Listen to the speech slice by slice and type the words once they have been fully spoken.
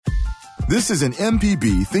This is an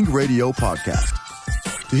MPB Think Radio podcast.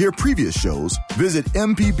 To hear previous shows, visit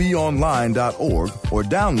mpbonline.org or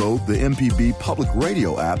download the MPB Public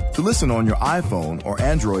Radio app to listen on your iPhone or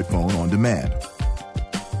Android phone on demand.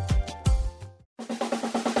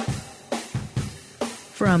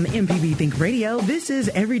 From MPB Think Radio, this is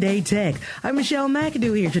Everyday Tech. I'm Michelle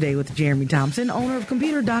McAdoo here today with Jeremy Thompson, owner of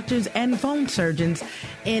Computer Doctors and Phone Surgeons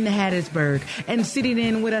in Hattiesburg. And sitting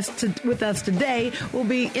in with us today will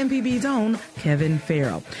be MPB's own Kevin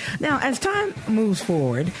Farrell. Now, as time moves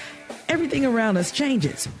forward, everything around us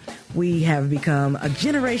changes. We have become a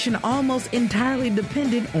generation almost entirely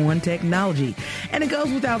dependent on technology. And it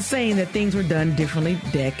goes without saying that things were done differently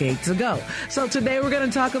decades ago. So today we're going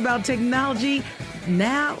to talk about technology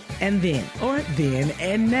now and then, or then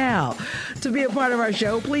and now. To be a part of our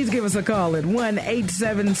show, please give us a call at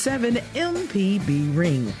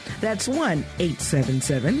 1-877-MPB-RING. That's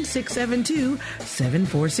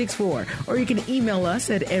 1-877-672-7464. Or you can email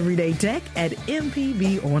us at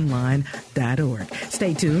everydaytech@mpbonline.org.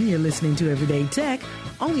 Stay tuned. You're listening to Everyday Tech,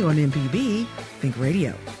 only on MPB Think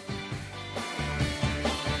Radio.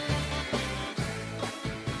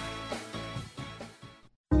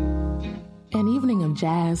 An evening of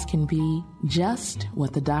jazz can be just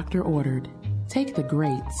what the doctor ordered. Take the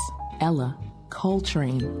greats, Ella,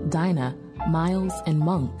 Coltrane, Dinah, Miles, and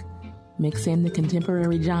Monk. Mix in the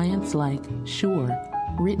contemporary giants like Shure,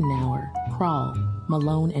 Rittenauer, Krall,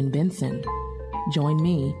 Malone, and Benson. Join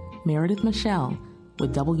me, Meredith Michelle,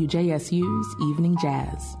 with WJSU's Evening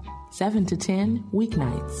Jazz, 7 to 10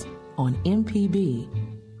 weeknights on MPB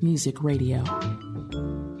Music Radio.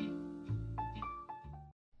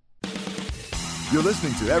 You're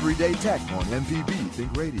listening to Everyday Tech on MPB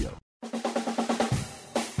Think Radio.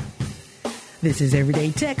 This is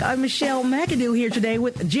Everyday Tech. I'm Michelle McAdoo here today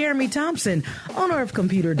with Jeremy Thompson, owner of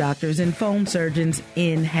Computer Doctors and Phone Surgeons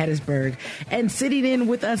in Hattiesburg. And sitting in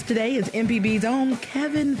with us today is MPB's own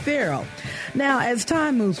Kevin Farrell. Now, as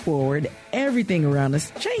time moves forward, everything around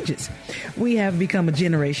us changes. We have become a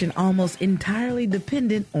generation almost entirely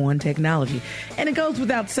dependent on technology. And it goes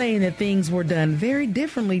without saying that things were done very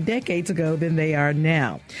differently decades ago than they are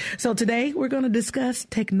now. So today we're going to discuss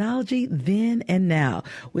technology then and now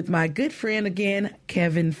with my good friend again,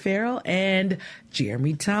 Kevin Farrell and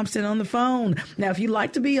Jeremy Thompson on the phone. Now, if you'd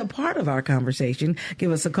like to be a part of our conversation,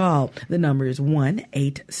 give us a call. The number is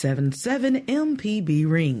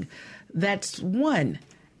 1-877-MPB-RING. That's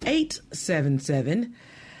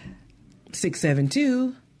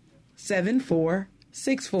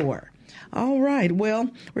 1-877-672-7464. All right. Well,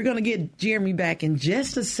 we're going to get Jeremy back in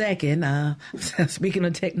just a second. Speaking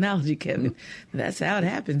of technology, Kevin, that's how it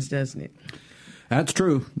happens, doesn't it? That's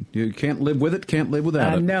true. You can't live with it, can't live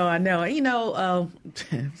without it. I know. You know,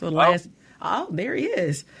 so last... Oh, there he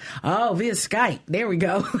is. Oh, via Skype. There we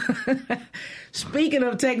go. Speaking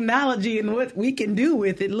of technology and what we can do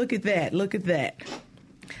with it, look at that.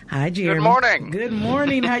 Hi, Jeremy. Good morning. Good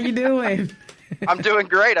morning. How you doing? I'm doing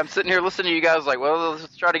great. I'm sitting here listening to you guys like, well,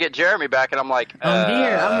 let's try to get Jeremy back. And I'm like,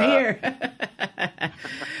 I'm here.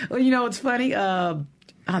 Well, you know, it's funny.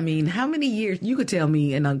 I mean, how many years, you could tell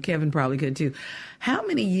me, and Kevin probably could too, how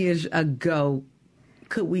many years ago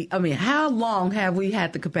how long have we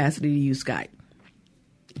had the capacity to use Skype?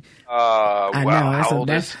 How old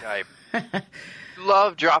is Skype?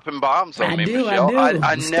 Love dropping bombs on me, Michelle.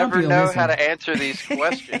 I never know how to answer these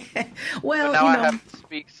questions. Well, but now I have to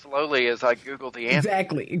speak slowly as I Google the answer.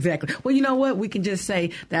 Exactly. Well, you know what? We can just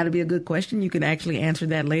say that'll be a good question. You can actually answer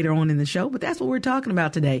that later on in the show. But that's what we're talking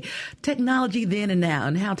about today. Technology then and now,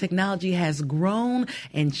 and how technology has grown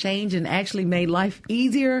and changed and actually made life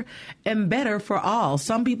easier and better for all.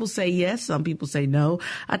 Some people say yes. Some people say no.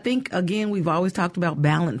 I think, again, we've always talked about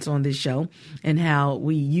balance on this show and how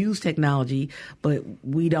we use technology, but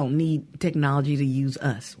we don't need technology to use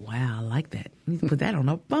us. Wow, I like that. We need to put that on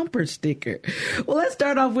a bumper sticker. Well, let's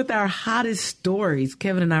start off with our hottest stories.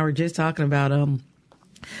 Kevin and I were just talking about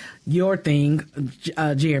your thing,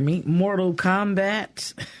 Jeremy, Mortal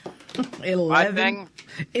Kombat 11. My thing?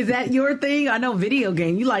 Is that your thing? I know video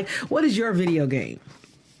game. What is your video game?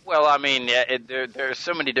 Well, I mean, there are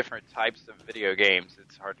so many different types of video games.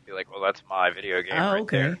 It's hard to be like, well, that's my video game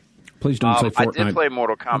there. Please don't say Fortnite. I did play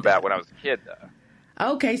Mortal Kombat when I was a kid, though.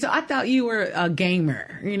 Okay, so I thought you were a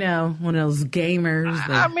gamer, one of those gamers.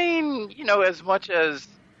 I mean, as much as,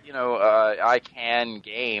 I can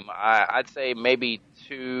game, I'd say maybe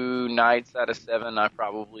 2 nights out of 7 I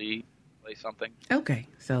probably play something. Okay,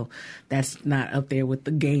 so that's not up there with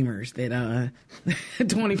the gamers that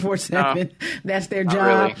 24/7. That's their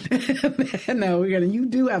job. Really. No, you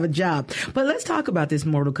do have a job. But let's talk about this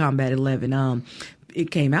Mortal Kombat 11.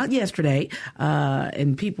 it came out yesterday,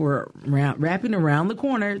 and people were wrapping around the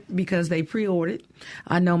corner because they pre-ordered.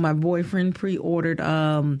 I know my boyfriend pre-ordered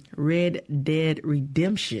Red Dead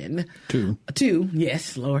Redemption 2.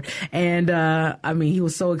 Yes, Lord. And I mean, he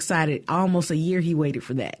was so excited. Almost a year he waited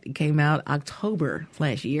for that. It came out October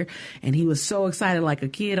last year, and he was so excited, like a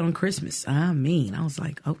kid on Christmas. I mean, I was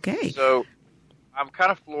like, okay. So I'm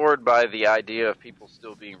kind of floored by the idea of people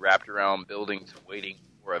still being wrapped around buildings waiting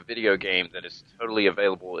for a video game that is totally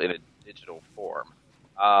available in a digital form.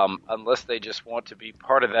 Unless they just want to be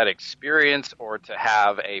part of that experience or to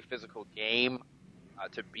have a physical game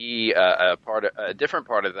to be a different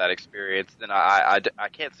part of that experience, then I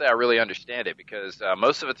can't say I really understand it, because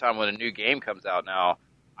most of the time when a new game comes out now,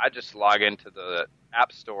 I just log into the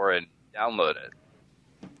App Store and download it.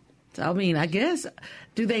 So, I mean, I guess,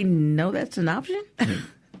 do they know that's an option?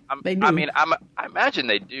 They do. I mean, I imagine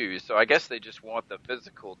they do, so I guess they just want the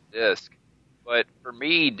physical disc. But for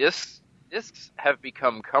me, discs have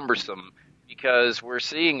become cumbersome because we're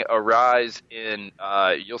seeing a rise in,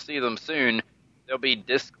 you'll see them soon, there'll be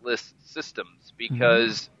diskless systems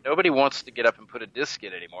because nobody wants to get up and put a disc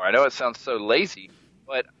in anymore. I know it sounds so lazy,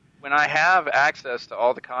 but when I have access to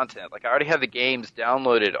all the content, like I already have the games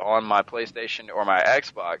downloaded on my PlayStation or my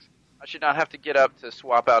Xbox, I should not have to get up to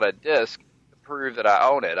swap out a disc to prove that I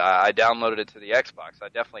own it. I downloaded it to the Xbox. I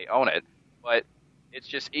definitely own it, but it's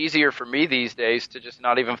just easier for me these days to just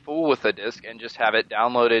not even fool with the disc and just have it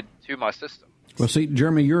downloaded to my system. Well, see,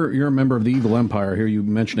 Jeremy, you're a member of the Evil Empire. Here you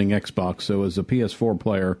mentioning Xbox. So as a PS4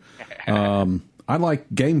 player, I like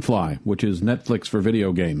GameFly, which is Netflix for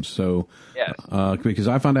video games. So yes. Because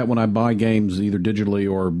I find out when I buy games either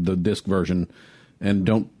digitally or the disc version and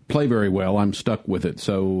don't play very well, I'm stuck with it.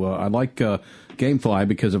 So I like GameFly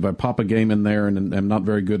because if I pop a game in there and I'm not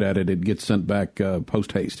very good at it, it gets sent back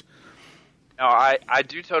post-haste. No, I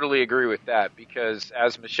do totally agree with that because,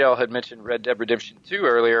 as Michelle had mentioned Red Dead Redemption 2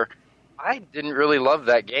 earlier, I didn't really love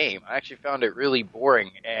that game. I actually found it really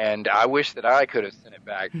boring, and I wish that I could have sent it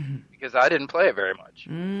back because I didn't play it very much.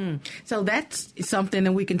 So that's something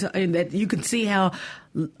that we can that you can see how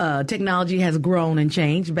technology has grown and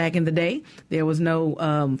changed. Back in the day, there was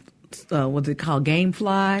no what's it called,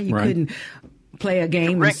 GameFly. You couldn't play a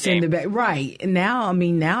game and send it back. Right. And now, I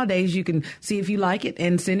mean, nowadays you can see if you like it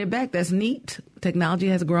and send it back. That's neat. Technology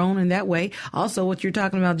has grown in that way. Also, what you're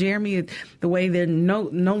talking about, Jeremy, the way they're no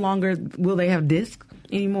longer will they have discs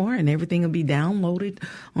anymore, and everything will be downloaded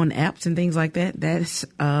on apps and things like that. That's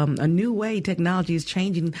a new way technology is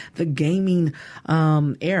changing the gaming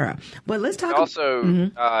era. But let's talk. Also,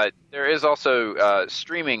 there is also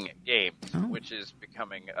streaming games, which is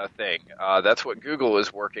becoming a thing. That's what Google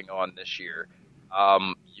is working on this year.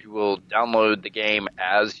 You will download the game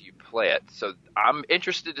as you play it. So I'm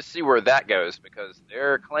interested to see where that goes because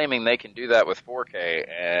they're claiming they can do that with 4K,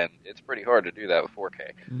 and it's pretty hard to do that with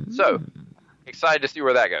 4K. So excited to see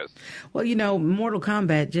where that goes. Well, you know, Mortal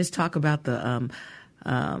Kombat, just talk about the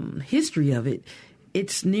history of it.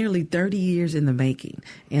 It's nearly 30 years in the making.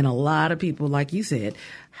 And a lot of people, like you said,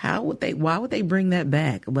 why would they bring that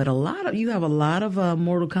back? But you have a lot of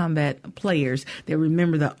Mortal Kombat players that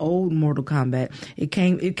remember the old Mortal Kombat. It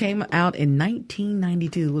came out in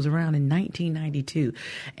 1992. It was around in 1992.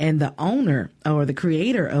 And the owner or the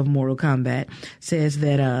creator of Mortal Kombat says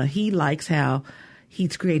that he likes how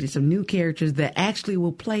he's created some new characters that actually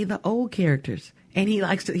will play the old characters. And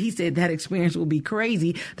he said that experience will be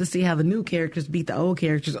crazy to see how the new characters beat the old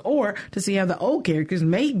characters or to see how the old characters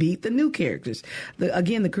may beat the new characters.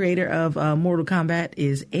 The creator of Mortal Kombat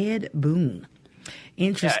is Ed Boon.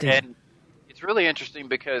 Interesting. Yeah, and it's really interesting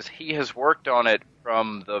because he has worked on it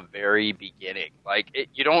from the very beginning.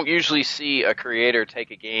 You don't usually see a creator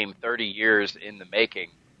take a game 30 years in the making,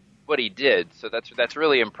 but he did. So that's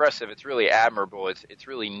really impressive. It's really admirable. It's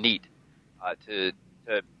really neat to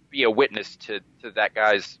be a witness to that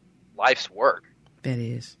guy's life's work. That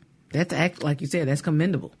is. That's like you said, that's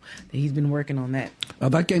commendable that he's been working on that.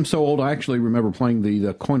 That game's so old. I actually remember playing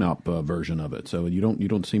the coin-op version of it. So you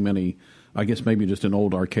don't see many. I guess maybe just in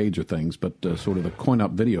old arcades or things, but sort of the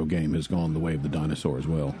coin-op video game has gone the way of the dinosaur as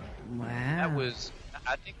well. Wow.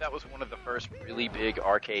 I think that was one of the first really big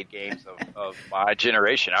arcade games of my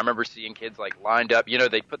generation. I remember seeing kids lined up. You know,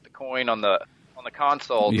 they put the coin on the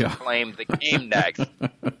console to claim the game next.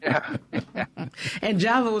 Yeah. And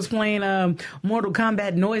Java was playing Mortal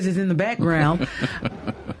Kombat noises in the background.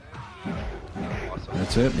 Awesome.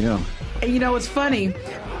 That's it, yeah. And you know, it's funny.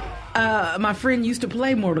 My friend used to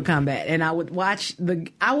play Mortal Kombat, and I would watch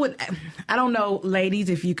I don't know, ladies,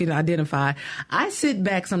 if you can identify. I sit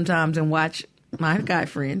back sometimes and watch my guy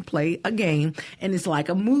friend play a game, and it's like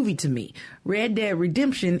a movie to me. Red Dead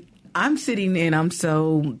Redemption I'm sitting and I'm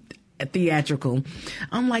so theatrical.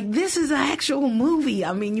 I'm like, this is an actual movie.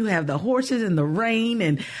 I mean, you have the horses and the rain,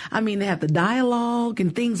 and I mean, they have the dialogue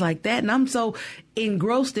and things like that. And I'm so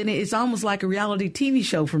engrossed in it. It's almost like a reality TV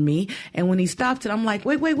show for me. And when he stopped it, I'm like,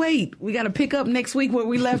 wait. We got to pick up next week where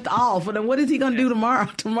we left off. And then what is he going to do tomorrow?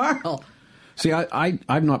 See,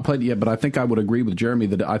 I've not played it yet, but I think I would agree with Jeremy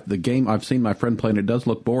that the game I've seen my friend play, and it does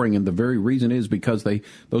look boring. And the very reason is because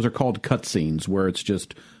those are called cutscenes, where it's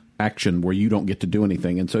just action where you don't get to do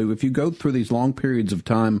anything. And so if you go through these long periods of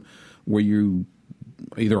time where you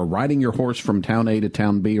either are riding your horse from town A to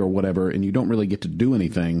town B or whatever, and you don't really get to do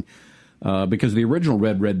anything, because the original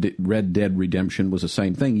Red Dead Redemption was the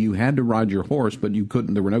same thing. You had to ride your horse, but you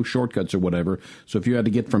couldn't. There were no shortcuts or whatever. So if you had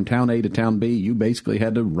to get from town A to town B, you basically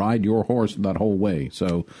had to ride your horse that whole way.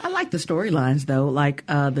 So I like the storylines, though. Like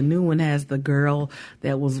the new one has the girl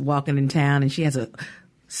that was walking in town, and she has a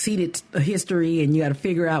seated history, and you got to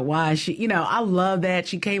figure out why she, I love that.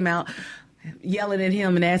 She came out yelling at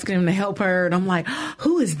him and asking him to help her, and I'm like,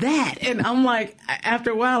 who is that? And I'm like,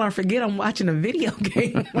 after a while I forget I'm watching a video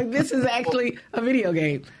game. Like, this is actually a video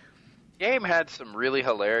game. Game had some really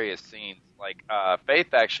hilarious scenes. Like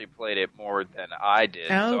Faith actually played it more than I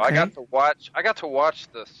did. Oh, okay. So I got to watch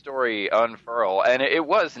the story unfurl, and it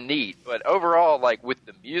was neat. But overall, like with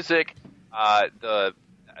the music, the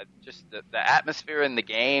atmosphere in the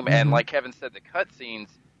game, and like Kevin said, the cutscenes,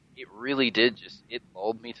 it really did it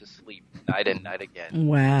lulled me to sleep night and night again.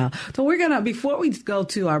 Wow. So before we go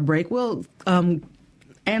to our break, we'll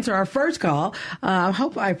answer our first call. I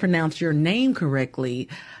hope I pronounced your name correctly.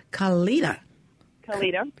 Khalida.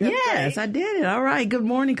 Yes, I did it. All right. Good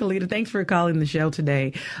morning, Khalida. Thanks for calling the show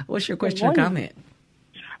today. What's your question or comment?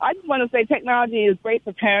 I just want to say technology is great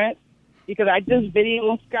for parents, because I just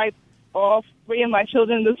video Skype all three of my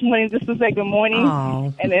children this morning just to say good morning.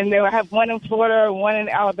 Aww. And then they'll have one in Florida, one in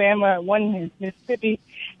Alabama, one in Mississippi.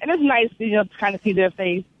 And it's nice to kind of see their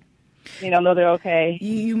face, know they're okay.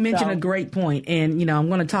 You mentioned a great point, and, I'm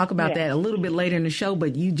going to talk about that a little bit later in the show,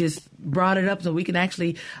 but you just brought it up so we can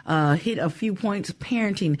actually hit a few points.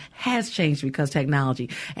 Parenting has changed because technology,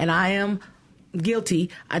 and I am guilty.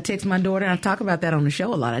 I text my daughter, and I talk about that on the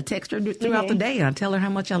show a lot. I text her throughout the day, and I tell her how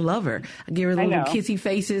much I love her. I give her little kissy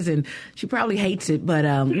faces, and she probably hates it, but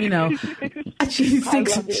she's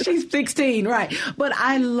 16, right? But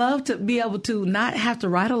I love to be able to not have to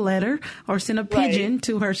write a letter or send a pigeon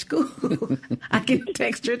to her school. I can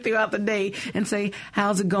text her throughout the day and say,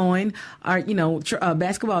 "How's it going?" Or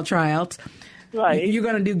basketball tryouts. Right. You're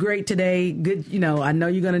going to do great today. Good. I know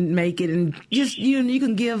you're going to make it, and just you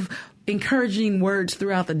can give encouraging words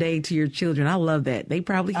throughout the day to your children. I love that. They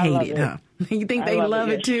probably hate it, huh? You think they love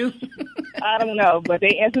it too? I don't know, but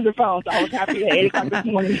they answered the phone, so I was happy at 8 o'clock this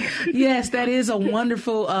morning. Yes, that is a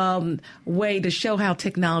wonderful way to show how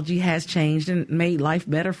technology has changed and made life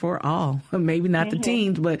better for all. Maybe not the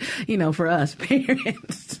teens, but, for us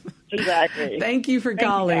parents. Exactly. Thank you for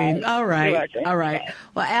calling. You, all right. All right.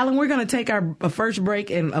 Well, Alan, we're going to take our first break,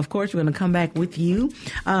 and of course, we're going to come back with you.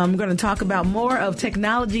 We're going to talk about more of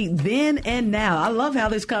technology then and now. I love how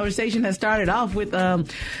this conversation has started off with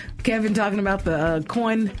Kevin talking about the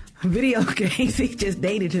coin video games. He just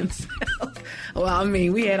dated himself. Well, I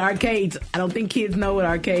mean, we had arcades. I don't think kids know what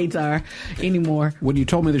arcades are anymore. When you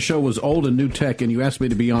told me the show was old and new tech, and you asked me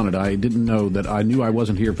to be on it, I didn't know that. I knew I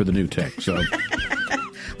wasn't here for the new tech, so...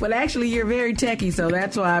 But actually, you're very techie, so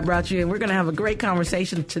that's why I brought you in. We're going to have a great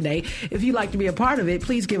conversation today. If you'd like to be a part of it,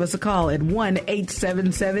 please give us a call at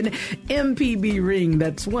 1-877-MPB-RING.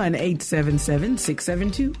 That's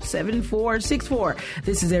 1-877-672-7464.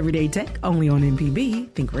 This is Everyday Tech, only on MPB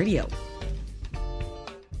Think Radio.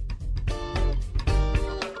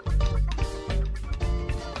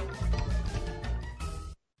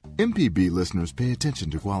 MPB listeners pay attention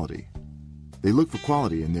to quality. They look for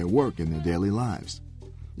quality in their work and their daily lives.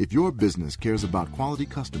 If your business cares about quality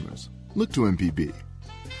customers, look to MPB.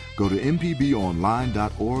 Go to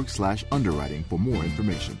mpbonline.org/underwriting for more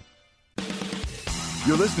information.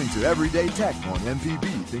 You're listening to Everyday Tech on MPB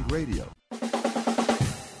Think Radio.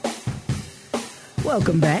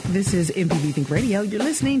 Welcome back. This is MPB Think Radio. You're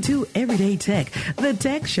listening to Everyday Tech, the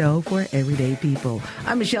tech show for everyday people.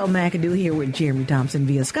 I'm Michelle McAdoo here with Jeremy Thompson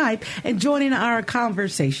via Skype, and joining our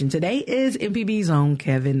conversation today is MPB's own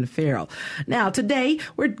Kevin Farrell. Now, today,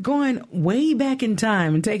 we're going way back in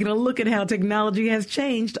time and taking a look at how technology has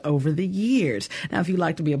changed over the years. Now, if you'd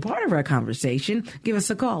like to be a part of our conversation, give us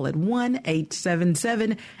a call at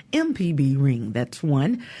 1-877-MPB-RING. That's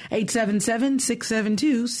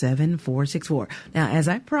 1-877-672-7464. Now, as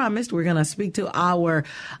I promised, we're going to speak to our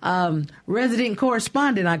resident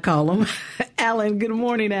correspondent, I call him, Alan. Good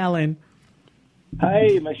morning, Alan.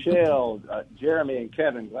 Hey, Michelle, Jeremy, and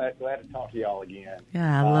Kevin. Glad to talk to y'all again.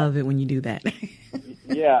 Yeah, I love it when you do that.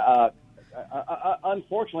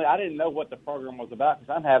 Unfortunately, I didn't know what the program was about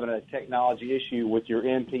because I'm having a technology issue with your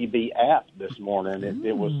MPB app this morning.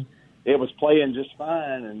 It was playing just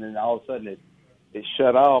fine, and then all of a sudden it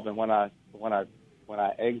shut off. And when I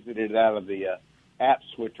exited out of the app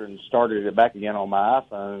switcher and started it back again on my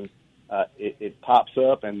iPhone, it pops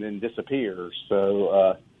up and then disappears.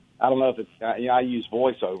 So I don't know if it's I use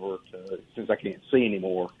VoiceOver since I can't see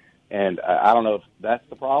anymore, and I don't know if that's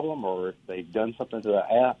the problem or if they've done something to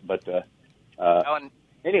the app, but. Alan,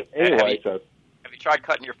 anyway, have you tried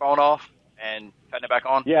cutting your phone off and cutting it back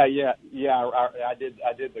on? Yeah. I did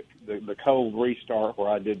the cold restart where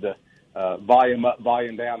I did the volume up,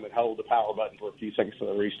 volume down, then hold the power button for a few seconds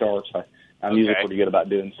so it restarts. I'm usually pretty good about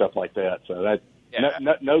doing stuff like that. So that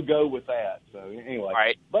no go with that. So anyway, all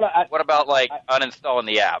right. But what about uninstalling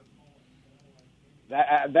the app?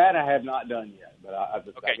 That I have not done yet, but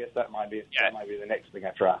I guess that might be the next thing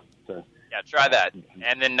I try. So. Yeah, try that.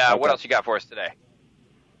 And then what else you got for us today?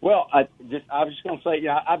 Well, I was just going to say,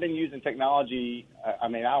 I've been using technology. I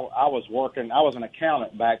was an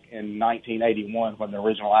accountant back in 1981 when the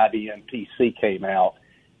original IBM PC came out.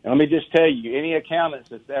 And let me just tell you, any accountants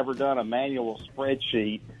that's ever done a manual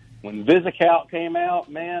spreadsheet, when VisiCalc came out,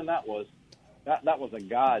 man, that was a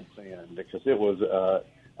godsend because it was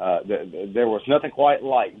there was nothing quite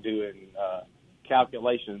like doing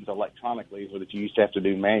calculations electronically that you used to have to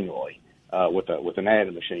do manually. With an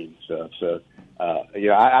added machine stuff. So,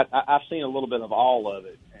 I've seen a little bit of all of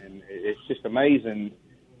it, and it's just amazing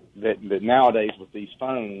that nowadays with these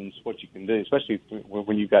phones, what you can do, especially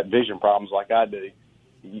when you've got vision problems like I do,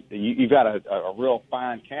 you've got a real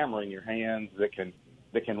fine camera in your hands that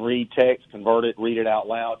can read text, convert it, read it out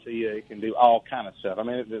loud to you. It can do all kind of stuff. I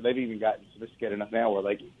mean, they've even gotten sophisticated enough now where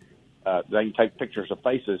they can take pictures of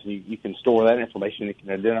faces, and you can store that information. It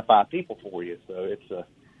can identify people for you. So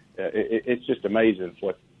it's just amazing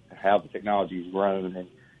how the technology has grown and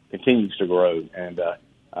continues to grow. And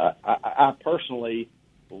I personally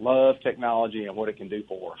love technology and what it can do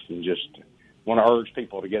for us, and just want to urge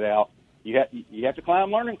people to get out. You have to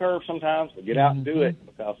climb learning curves sometimes, but get out and do it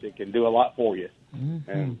because it can do a lot for you.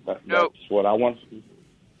 And that's what I want.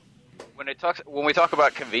 When we talk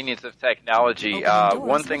about convenience of technology,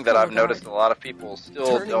 one thing that I've noticed a lot of people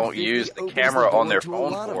still don't use the camera on their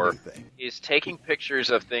phone for is taking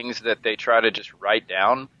pictures of things that they try to just write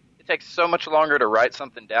down. It takes so much longer to write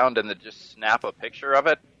something down than to just snap a picture of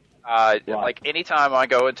it. Like anytime I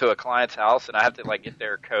go into a client's house and I have to get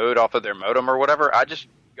their code off of their modem or whatever, I just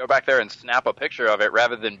go back there and snap a picture of it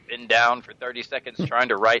rather than bend down for 30 seconds trying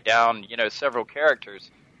to write down, several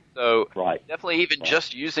characters. So definitely even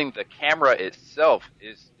just using the camera itself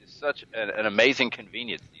is such an amazing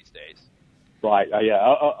convenience these days. Right.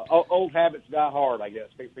 Old habits die hard, I guess.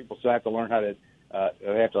 People still have to learn how to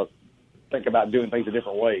they have to think about doing things a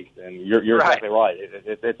different way. And you're exactly right.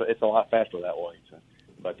 It's a lot faster that way. So.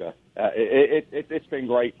 But it's been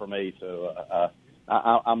great for me. So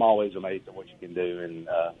I'm always amazed at what you can do and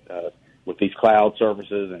with these cloud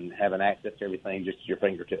services and having access to everything just at your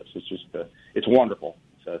fingertips. It's just it's wonderful.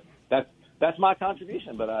 So that's my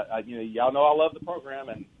contribution. But y'all know I love the program,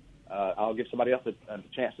 and I'll give somebody else a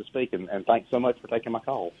chance to speak. And thanks so much for taking my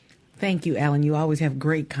call. Thank you, Alan. You always have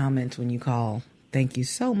great comments when you call. Thank you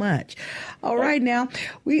so much. All right, now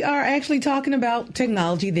we are actually talking about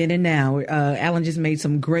technology then and now. Alan just made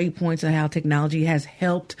some great points on how technology has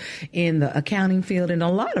helped in the accounting field and a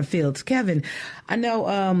lot of fields. Kevin, I know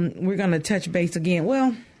we're going to touch base again.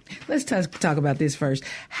 Well, let's talk about this first.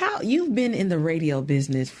 How you've been in the radio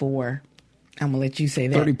business for, I'm going to let you say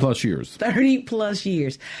that. 30 plus years. 30 plus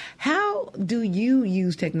years. How do you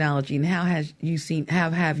use technology, and how have you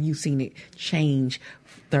seen it change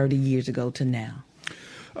 30 years ago to now?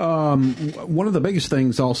 One of the biggest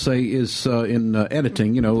things I'll say is in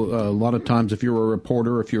editing. A lot of times if you're a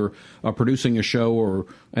reporter, if you're producing a show or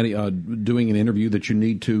doing an interview that you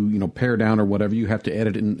need to pare down or whatever, you have to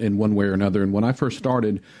edit in one way or another. And when I first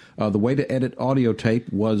started, the way to edit audio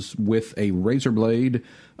tape was with a razor blade,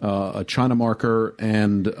 a China marker,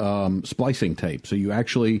 and splicing tape. So you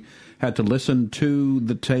actually had to listen to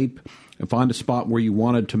the tape and find a spot where you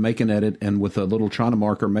wanted to make an edit, and with a little China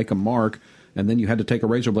marker make a mark. And then you had to take a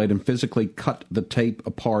razor blade and physically cut the tape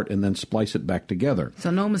apart and then splice it back together.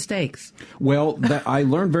 So no mistakes. Well, I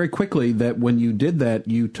learned very quickly that when you did that,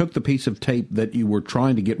 you took the piece of tape that you were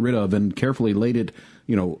trying to get rid of and carefully laid it,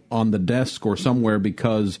 on the desk or somewhere,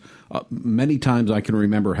 because many times I can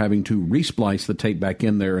remember having to resplice the tape back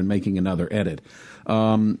in there and making another edit.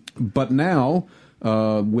 But now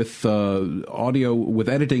with audio, with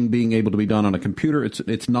editing being able to be done on a computer,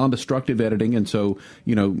 it's non-destructive editing, and so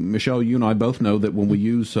Michelle, you and I both know that when we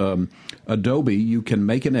use Adobe, you can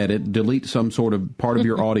make an edit, delete some sort of part of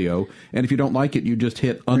your audio, and if you don't like it, you just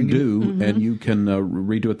hit undo, and you can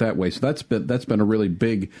redo it that way. So that's been a really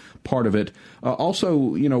big part of it. Also,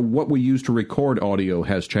 what we use to record audio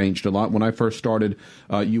has changed a lot. When I first started,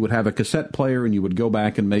 you would have a cassette player, and you would go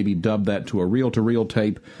back and maybe dub that to a reel-to-reel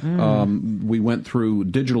tape. We went through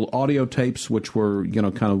digital audio tapes, which were,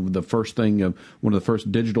 kind of the first thing, one of the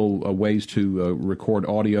first digital ways to record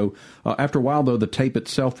audio. After a while, though, the tape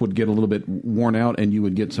itself would get a little bit worn out, and you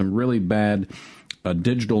would get some really bad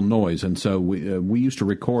digital noise. And so we used to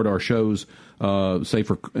record our shows, say,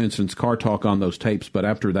 for instance, Car Talk on those tapes. But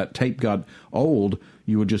after that tape got old,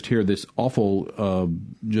 you would just hear this awful,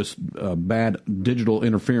 bad digital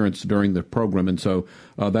interference during the program. And so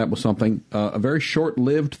that was something. A very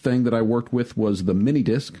short-lived thing that I worked with was the mini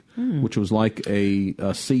disc, which was like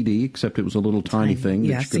a CD, except it was a little tiny thing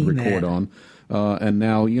that you could record on. And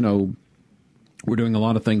now, we're doing a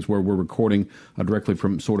lot of things where we're recording directly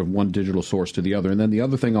from sort of one digital source to the other. And then the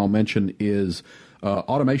other thing I'll mention is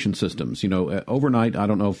automation systems. Overnight, I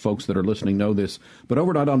don't know if folks that are listening know this, but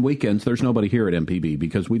overnight on weekends, there's nobody here at MPB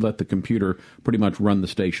because we let the computer pretty much run the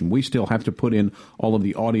station. We still have to put in all of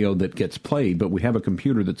the audio that gets played, but we have a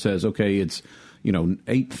computer that says, okay, it's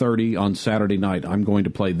 8:30 on Saturday night, I'm going to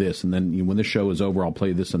play this, and then when this show is over, I'll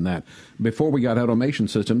play this and that. Before we got automation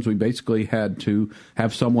systems, we basically had to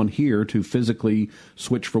have someone here to physically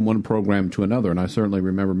switch from one program to another, and I certainly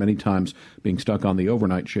remember many times being stuck on the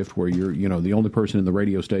overnight shift where you're, the only person in the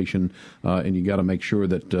radio station, and you got to make sure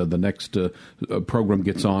that the next program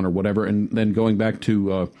gets on or whatever, and then going back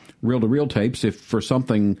to reel-to-reel tapes, if for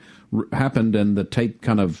something happened and the tape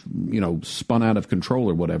kind of, spun out of control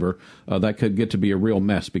or whatever, that could get to be a real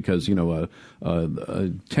mess because, a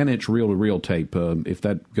 10-inch reel-to-reel tape, if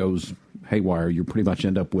that goes haywire, you pretty much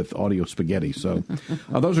end up with audio spaghetti. So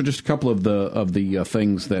those are just a couple of the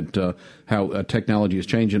things that how technology is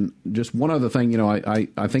changing. Just one other thing,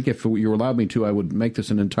 I think if you allowed me to, I would make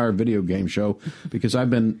this an entire video game show because I've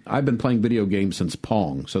been playing video games since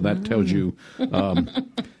Pong. So that tells you.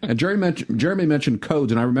 And Jeremy mentioned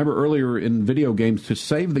codes, and I remember earlier in video games, to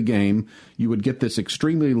save the game, you would get this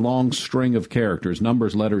extremely long string of characters,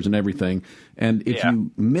 numbers, letters, and everything. And if you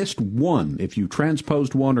missed one, if you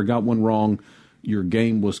transposed one or got one wrong, your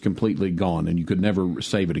game was completely gone, and you could never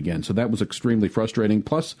save it again. So that was extremely frustrating.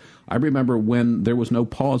 Plus, I remember when there was no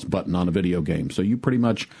pause button on a video game, so you pretty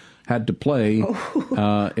much had to play,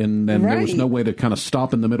 and then there was no way to kind of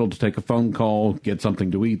stop in the middle to take a phone call, get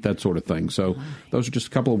something to eat, that sort of thing. So those are just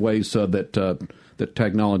a couple of ways that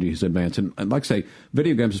technology has advanced. And like I say,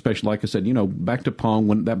 video games especially, like I said, back to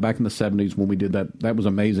Pong, back in the 70s when we did that was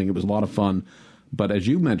amazing. It was a lot of fun. But as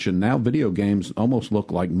you mentioned, now video games almost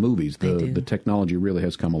look like movies. The technology really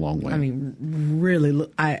has come a long way. I mean, really,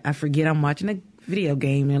 I forget I'm watching a video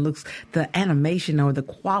game and it looks, the animation or the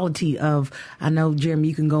quality of, I know, Jeremy,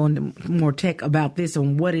 you can go into more tech about this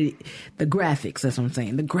and the graphics, that's what I'm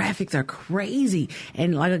saying. The graphics are crazy.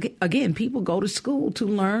 And like, again, people go to school to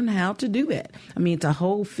learn how to do that. I mean, it's a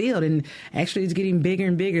whole field, and actually it's getting bigger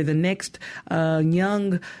and bigger. The next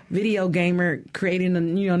young video gamer creating a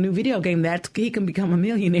new video game, he can become a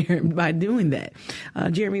millionaire by doing that.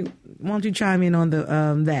 Jeremy, why don't you chime in on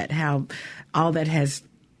the how all that has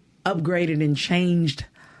upgraded and changed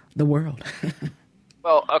the world?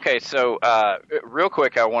 Well, okay, so real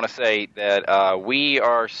quick, I want to say that we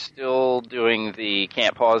are still doing the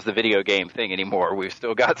can't pause the video game thing anymore. We've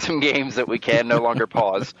still got some games that we can no longer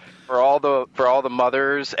pause. For all the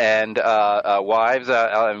mothers and wives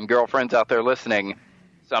and girlfriends out there listening,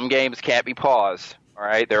 some games can't be paused. All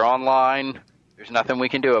right, they're online. There's nothing we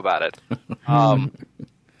can do about it.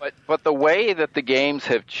 But the way that the games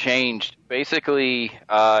have changed, basically,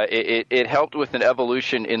 it helped with an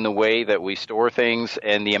evolution in the way that we store things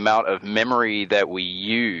and the amount of memory that we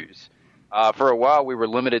use. For a while, we were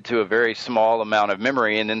limited to a very small amount of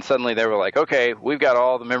memory, and then suddenly they were like, okay, we've got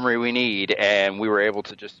all the memory we need, and we were able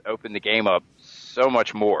to just open the game up so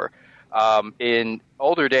much more. In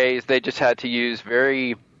older days, they just had to use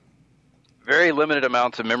very, very limited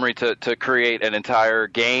amounts of memory to create an entire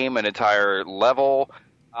game, an entire level.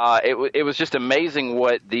 It was just amazing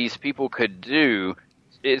what these people could do.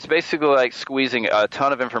 It's basically like squeezing a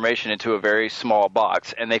ton of information into a very small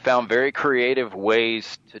box, and they found very creative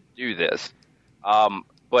ways to do this.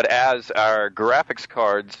 But as our graphics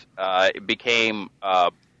cards became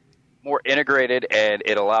more integrated, and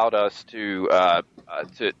it allowed us to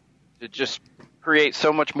just create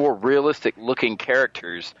so much more realistic looking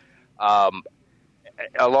characters,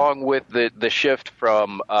 along with the shift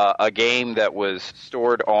from a game that was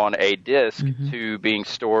stored on a disk to being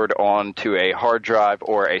stored onto a hard drive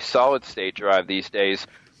or a solid-state drive these days,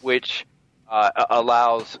 which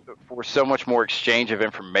allows for so much more exchange of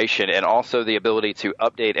information and also the ability to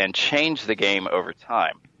update and change the game over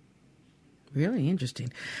time. Really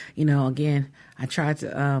interesting. Again, I try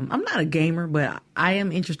to, I'm not a gamer, but I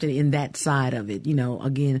am interested in that side of it.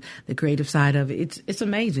 Again, the creative side of it. It's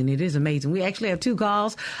amazing. It is amazing. We actually have 2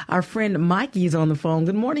 calls. Our friend Mikey is on the phone.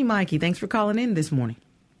 Good morning, Mikey. Thanks for calling in this morning.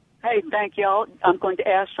 Hey, thank y'all. I'm going to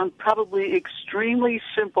ask some probably extremely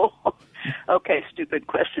simple, stupid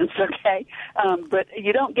questions, okay? But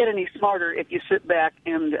you don't get any smarter if you sit back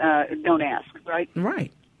and don't ask, right?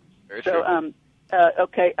 Right. Very true.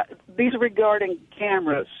 These are regarding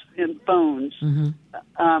cameras in phones.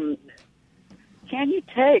 Can you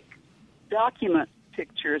take document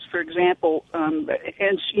pictures, for example, and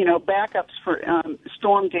backups for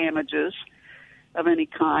storm damages of any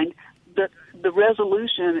kind? The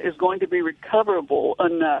resolution is going to be recoverable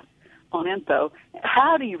on info.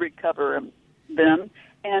 How do you recover them?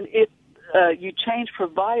 And if you change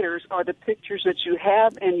providers, are the pictures that you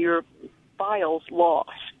have in your files lost?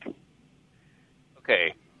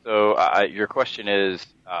 Okay, so your question is,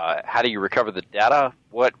 how do you recover the data?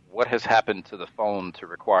 What has happened to the phone to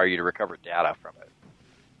require you to recover data from it?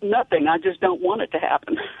 Nothing. I just don't want it to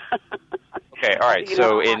happen. Okay, all right.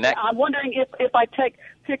 I'm wondering if I take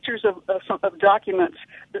pictures of documents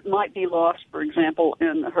that might be lost, for example,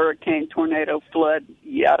 in a hurricane, tornado, flood,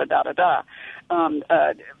 yada da da da.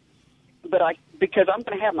 Because I'm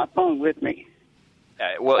going to have my phone with me.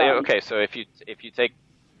 So if you take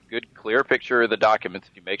good, clear picture of the documents,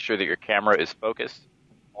 if you make sure that your camera is focused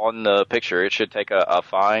on the picture, it should take a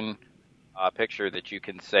fine picture that you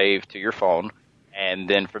can save to your phone. And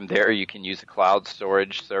then from there, you can use a cloud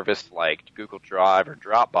storage service like Google Drive or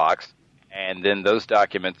Dropbox, and then those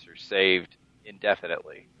documents are saved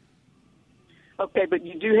indefinitely. Okay, but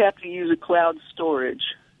you do have to use a cloud storage.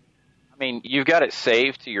 I mean, you've got it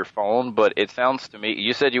saved to your phone, but it sounds to me,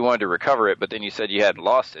 you said you wanted to recover it, but then you said you hadn't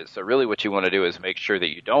lost it. So really what you want to do is make sure that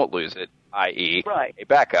you don't lose it, i.e. a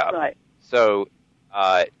backup. Right. So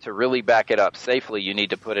to really back it up safely, you need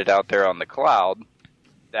to put it out there on the cloud.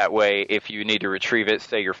 That way, if you need to retrieve it,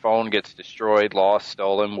 say your phone gets destroyed, lost,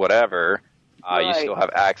 stolen, whatever, you still have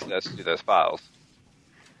access to those files.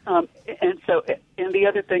 And the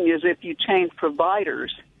other thing is, if you change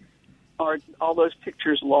providers, are all those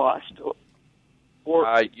pictures lost?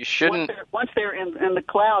 Or you shouldn't. Once they're in the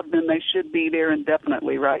cloud, then they should be there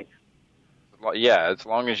indefinitely, right? Yeah, as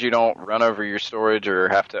long as you don't run over your storage or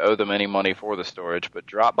have to owe them any money for the storage. But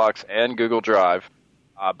Dropbox and Google Drive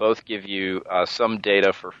both give you some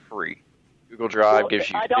data for free. Google Drive gives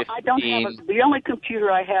you 15. I don't have the only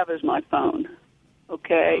computer I have is my phone.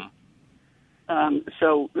 Okay.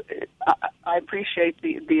 So I appreciate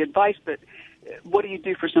the advice, but what do you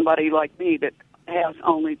do for somebody like me that has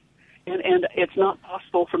only, and it's not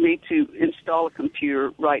possible for me to install a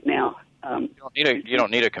computer right now. You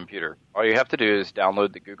don't need a computer. All you have to do is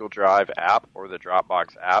download the Google Drive app or the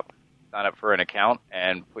Dropbox app, sign up for an account,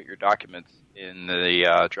 and put your documents in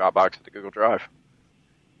the Dropbox of the Google Drive.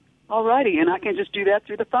 All righty, and I can just do that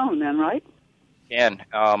through the phone then, right? Can.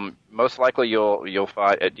 Most likely you'll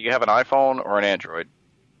find. Do you have an iPhone or an Android?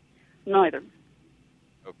 Neither.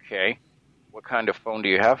 Okay. What kind of phone do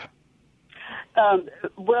you have?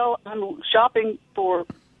 Well, I'm shopping for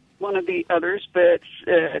one of the others, but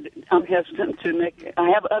I'm hesitant to make. I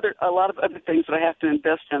have a lot of other things that I have to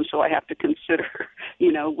invest in, so I have to consider,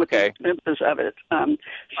 with the expenses of it.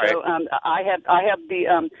 I have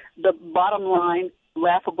the bottom line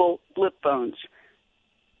laughable flip phones.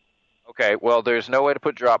 Okay, well, there's no way to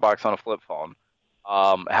put Dropbox on a flip phone.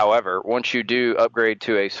 However, once you do upgrade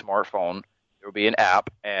to a smartphone, there will be an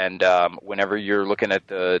app, and whenever you're looking at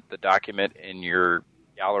the document in your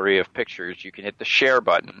gallery of pictures, you can hit the share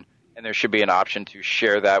button, and there should be an option to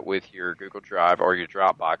share that with your Google Drive or your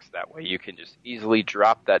Dropbox. That way you can just easily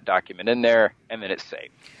drop that document in there, and then it's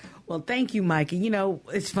saved. Well, thank you, Mikey.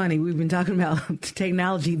 It's funny. We've been talking about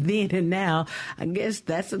technology then and now. I guess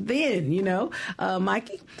that's a then,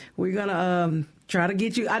 Mikey, we're going to try to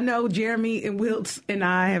get you. I know Jeremy and Wiltz and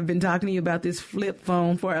I have been talking to you about this flip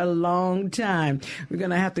phone for a long time. We're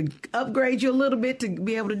going to have to upgrade you a little bit to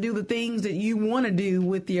be able to do the things that you want to do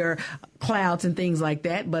with your clouds and things like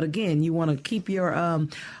that. But again, you want to keep your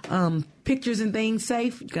pictures and things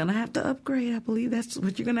safe. You're going to have to upgrade. I believe that's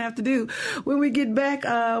what you're going to have to do. When we get back,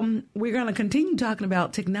 we're going to continue talking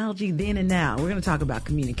about technology then and now. We're going to talk about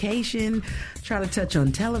communication, try to touch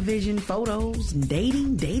on television, photos, and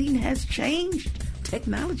dating. Dating has changed.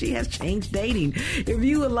 technology has changed dating. If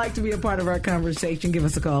you would like to be a part of our conversation, give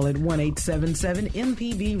us a call at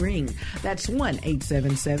 1-877-MPB-RING. That's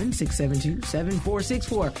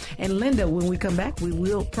 1-877-672-7464. And Linda, when we come back, we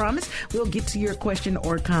will promise we'll get to your question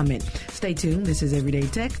or comment. Stay tuned. This is Everyday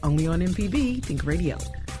Tech, only on MPB Think Radio.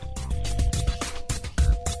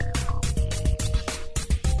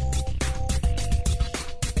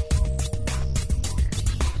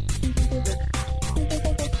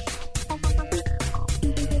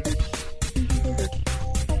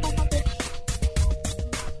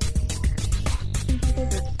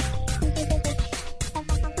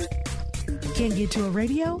 Can't get to a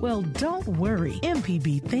radio? Well, don't worry.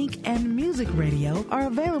 MPB Think and Music Radio are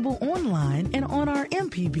available online and on our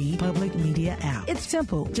MPB Public Media app. It's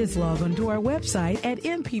simple. Just log on to our website at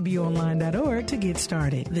mpbonline.org to get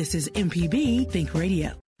started. This is MPB Think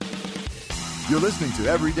Radio. You're listening to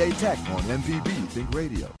Everyday Tech on MPB Think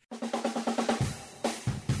Radio.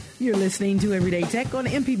 You're listening to Everyday Tech on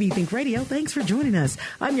MPB Think Radio. Thanks for joining us.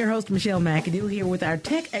 I'm your host, Michelle McAdoo, here with our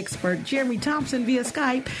tech expert, Jeremy Thompson, via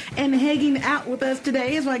Skype. And hanging out with us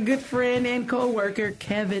today is my good friend and co-worker,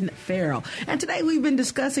 Kevin Farrell. And today we've been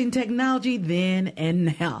discussing technology then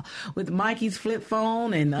and now with Mikey's flip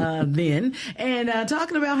phone and then, and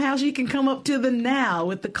talking about how she can come up to the now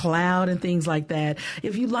with the cloud and things like that.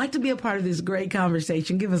 If you'd like to be a part of this great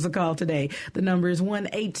conversation, give us a call today. The number is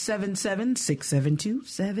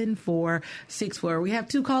 1-877-672-7464. We have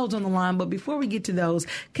two calls on the line, but before we get to those,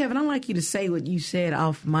 Kevin, I'd like you to say what you said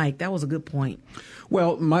off mic. That was a good point.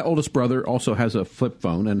 Well, my oldest brother also has a flip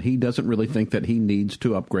phone, and he doesn't really think that he needs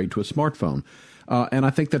to upgrade to a smartphone. And I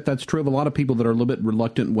think that that's true of a lot of people that are a little bit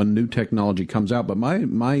reluctant when new technology comes out. But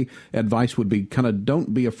my advice would be kind of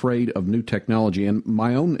don't be afraid of new technology. And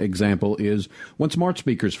my own example is when smart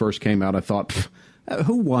speakers first came out, I thought,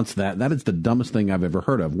 who wants that? That is the dumbest thing I've ever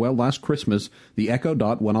heard of. Well, last Christmas, the Echo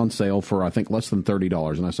Dot went on sale for, I think, less than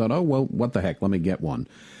 $30. And I said, oh, well, what the heck? Let me get one.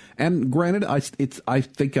 And granted, I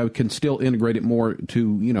think I can still integrate it more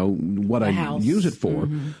to, what I use it for.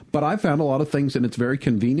 Mm-hmm. But I found a lot of things, and it's very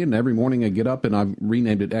convenient. And every morning I get up, and I've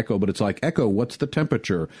renamed it Echo, but it's like, Echo, what's the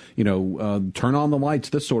temperature? Turn on the lights,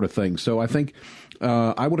 this sort of thing. So I think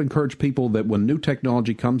I would encourage people that when new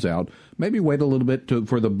technology comes out, maybe wait a little bit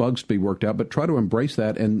for the bugs to be worked out, but try to embrace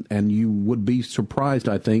that, and you would be surprised,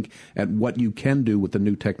 I think, at what you can do with the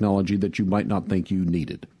new technology that you might not think you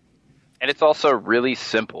needed. And it's also really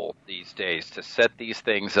simple these days to set these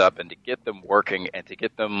things up and to get them working and to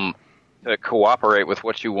get them to cooperate with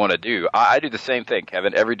what you want to do. I do the same thing,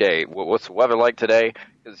 Kevin, every day. What's the weather like today?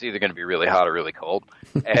 Because it's either going to be really hot or really cold.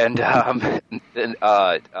 And then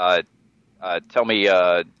tell me,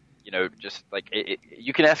 just like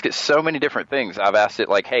you can ask it so many different things. I've asked it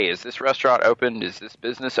like, hey, is this restaurant open? Is this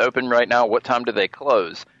business open right now? What time do they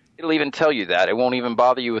close? It'll even tell you that. It won't even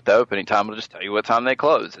bother you with the opening time. It'll just tell you what time they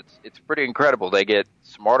close. It's pretty incredible. They get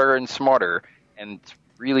smarter and smarter, and it's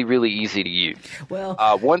really, really easy to use. Well,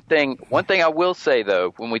 one thing I will say,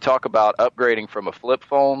 though, when we talk about upgrading from a flip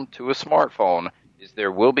phone to a smartphone, is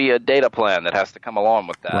there will be a data plan that has to come along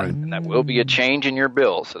with that, right. And that will be a change in your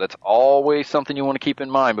bill. So that's always something you want to keep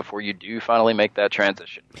in mind before you do finally make that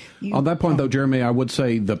transition. On that point, though, Jeremy, I would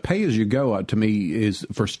say the pay-as-you-go, to me, is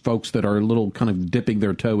for folks that are a little kind of dipping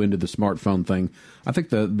their toe into the smartphone thing. I think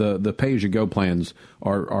the pay-as-you-go plans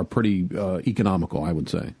are pretty economical, I would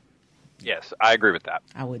say. Yes, I agree with that.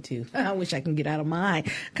 I would too. I wish I can get out of my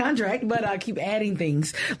contract, but I keep adding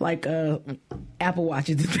things like Apple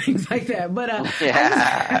Watches and things like that. But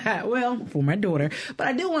well, for my daughter. But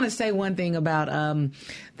I do want to say one thing about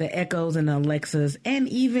the Echoes and the Alexas and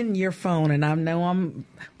even your phone. And I know I'm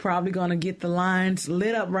probably going to get the lines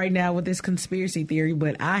lit up right now with this conspiracy theory,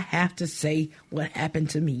 but I have to say what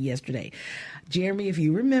happened to me yesterday. Jeremy, if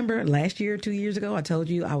you remember, last year, 2 years ago, I told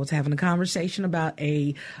you I was having a conversation about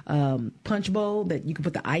a punch bowl that you could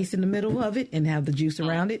put the ice in the middle of it and have the juice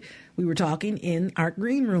around it. We were talking in our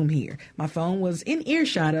green room here. My phone was in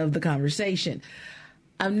earshot of the conversation.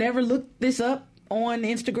 I've never looked this up on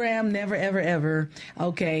Instagram, never, ever, ever.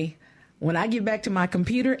 Okay, when I get back to my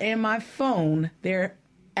computer and my phone, there are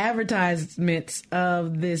advertisements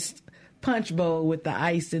of this punch bowl with the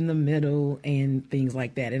ice in the middle and things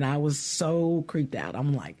like that. And I was so creeped out.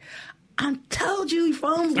 I'm like, I told you,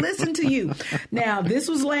 phones listen to you. Now, this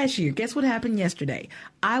was last year. Guess what happened yesterday?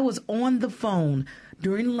 I was on the phone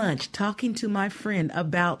during lunch talking to my friend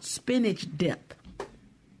about spinach dip.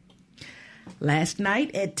 Last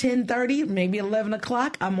night at 10:30, maybe 11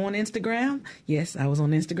 o'clock, I'm on Instagram. Yes, I was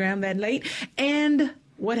on Instagram that late. And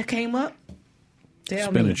what came up?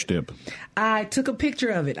 Tell me. Spinach dip. I took a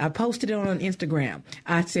picture of it. I posted it on Instagram.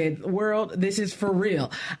 I said, world, this is for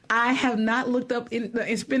real. I have not looked up in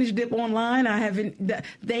spinach dip online. I haven't.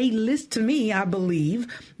 They list to me, I believe,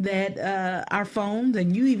 that our phones,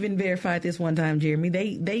 and you even verified this one time, Jeremy,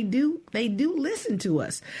 they do listen to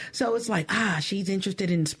us. So it's like, she's interested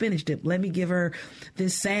in spinach dip. Let me give her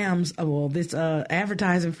this this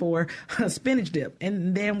advertising for spinach dip.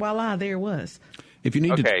 And then voila, there it was. If you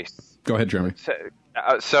need to... Go ahead, Jeremy.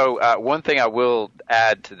 So one thing I will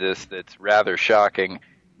add to this that's rather shocking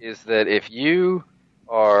is that if you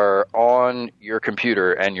are on your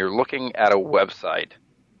computer and you're looking at a website,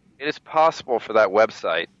 it is possible for that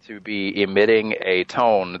website to be emitting a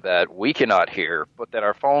tone that we cannot hear, but that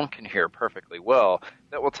our phone can hear perfectly well,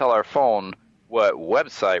 that will tell our phone what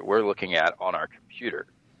website we're looking at on our computer.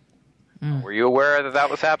 Were you aware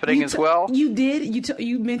that was happening as well? You did.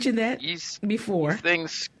 You mentioned that before. These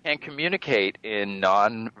things can communicate in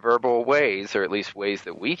nonverbal ways, or at least ways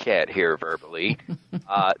that we can't hear verbally,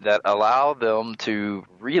 that allow them to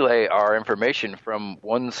relay our information from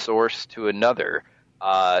one source to another.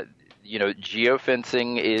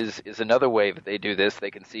 Geofencing is another way that they do this.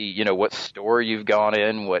 They can see, what store you've gone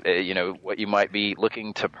in, what you might be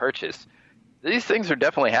looking to purchase. These things are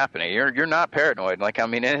definitely happening. You're not paranoid.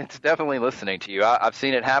 It's definitely listening to you. I've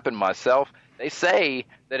seen it happen myself. They say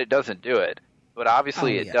that it doesn't do it, but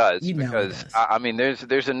obviously it does. Because it does.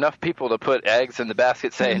 There's enough people to put eggs in the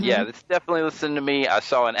basket saying, yeah, it's definitely listening to me. I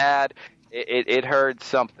saw an ad. It heard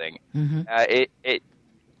something. It's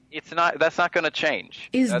not. That's not going to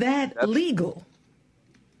change. That's legal?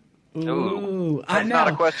 Ooh, that's not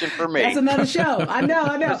a question for me. That's another show. I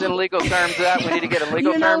know. There's in legal terms that we need to get in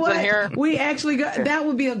legal terms in here. We actually that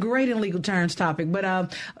would be a great in legal terms topic. But I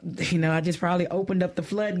just probably opened up the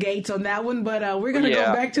floodgates on that one. But we're going to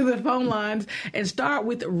go back to the phone lines and start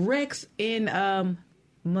with Rex in I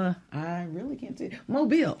really can't say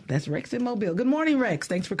Mobile. That's Rex in Mobile. Good morning, Rex.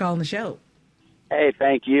 Thanks for calling the show. Hey,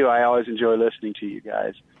 thank you. I always enjoy listening to you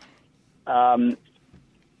guys.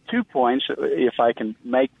 2 points, if I can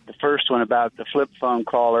make the first one about the flip phone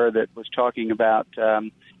caller that was talking about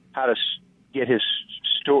how to get his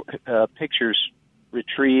pictures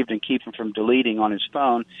retrieved and keep them from deleting on his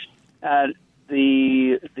phone.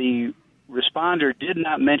 The responder did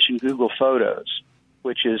not mention Google Photos,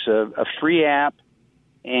 which is a free app,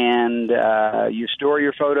 and you store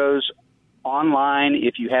your photos online.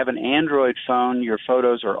 If you have an Android phone, your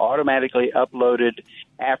photos are automatically uploaded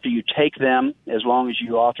after you take them, as long as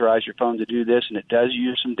you authorize your phone to do this, and it does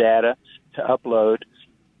use some data to upload.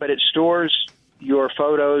 But it stores your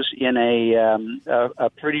photos in a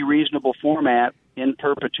pretty reasonable format in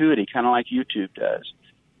perpetuity, kind of like YouTube does.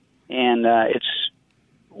 And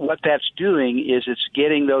what that's doing is it's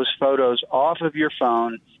getting those photos off of your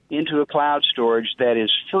phone into a cloud storage that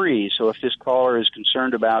is free. So if this caller is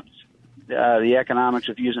concerned about the economics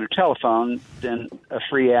of using a telephone, then a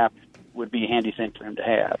free app would be a handy thing for him to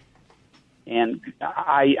have. And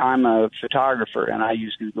I'm a photographer, and I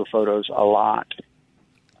use Google Photos a lot.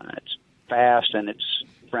 It's fast and it's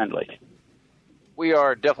friendly. We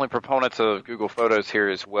are definitely proponents of Google Photos here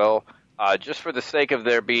as well. Just for the sake of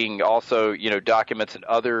there being also, documents and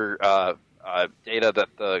other data that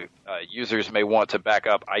the users may want to back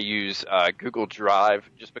up, I use Google Drive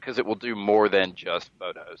just because it will do more than just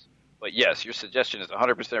photos. But yes, your suggestion is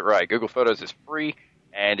 100% right. Google Photos is free,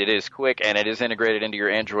 and it is quick, and it is integrated into your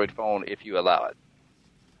Android phone if you allow it.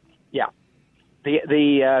 Yeah.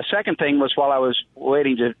 The second thing was, while I was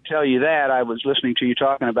waiting to tell you that, I was listening to you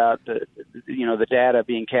talking about the data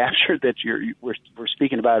being captured that we're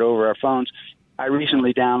speaking about over our phones. I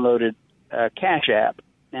recently downloaded Cash App,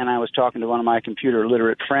 and I was talking to one of my computer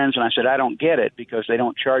literate friends, and I said, I don't get it because they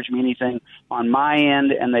don't charge me anything on my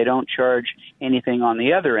end, and they don't charge anything on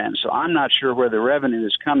the other end. So I'm not sure where the revenue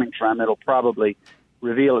is coming from. It'll probably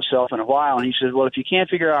reveal itself in a while. And he says, well, if you can't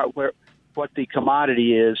figure out what the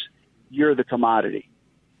commodity is, you're the commodity.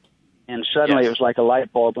 And suddenly It was like a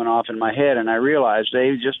light bulb went off in my head, and I realized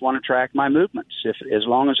they just want to track my movements. As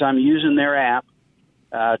long as I'm using their app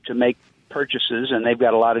to make purchases, and they've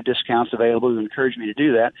got a lot of discounts available to encourage me to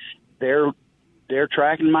do that, they're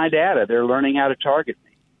tracking my data. They're learning how to target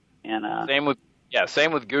me. And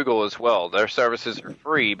same with Google as well. Their services are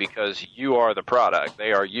free because you are the product.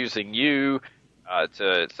 They are using you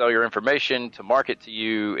to sell your information, to market to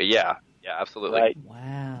you. Yeah, absolutely. Right.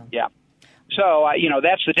 Wow. Yeah. So,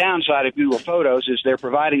 that's the downside of Google Photos is they're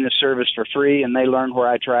providing the service for free, and they learn where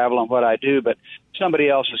I travel and what I do, but somebody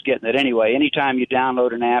else is getting it anyway. Anytime you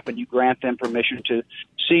download an app and you grant them permission to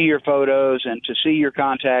see your photos and to see your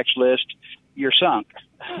contacts list, you're sunk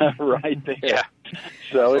right there. Yeah,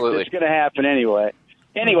 so it's going to happen anyway.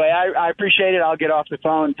 Anyway, I appreciate it. I'll get off the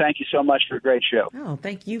phone. Thank you so much for a great show. Oh,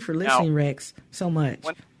 thank you for listening, Rex, so much.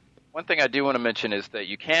 One thing I do want to mention is that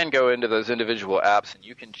you can go into those individual apps and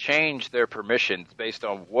you can change their permissions based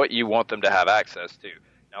on what you want them to have access to.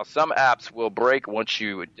 Now, some apps will break once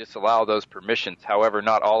you disallow those permissions. However,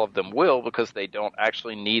 not all of them will because they don't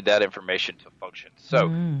actually need that information to function. So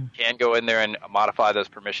you can go in there and modify those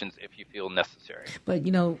permissions if you feel necessary. But,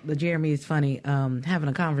 Jeremy, it's funny having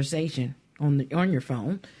a conversation on your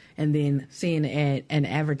phone and then seeing an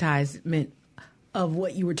advertisement of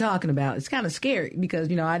what you were talking about. It's kind of scary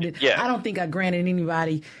because, I don't think I granted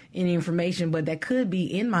anybody any information, but that could be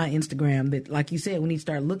in my Instagram that, like you said, we need to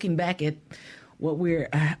start looking back at what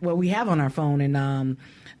we have on our phone and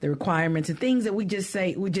the requirements and things that we just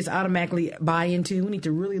automatically buy into. We need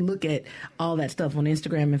to really look at all that stuff on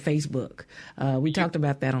Instagram and Facebook. We talked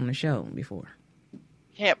about that on the show before.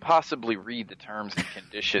 Can't possibly read the terms and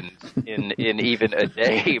conditions in even a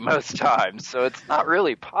day most times, so it's not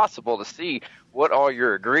really possible to see what all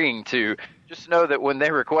you're agreeing to. Just know that when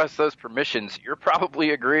they request those permissions, you're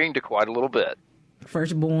probably agreeing to quite a little bit.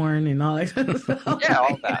 Firstborn and all that stuff. Yeah,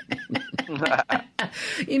 all that.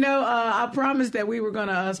 I promised that we were going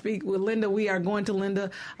to speak with Linda. We are going to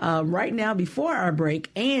Linda right now before our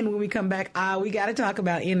break, and when we come back, we got to talk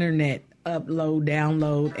about internet. Upload,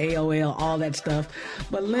 download, AOL, all that stuff.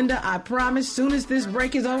 But Linda, I promise, soon as this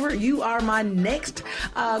break is over, you are my next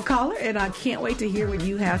caller, and I can't wait to hear what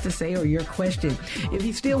you have to say or your question. If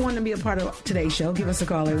you still want to be a part of today's show, give us a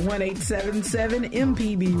call at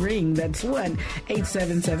 1-877-MPB-RING. That's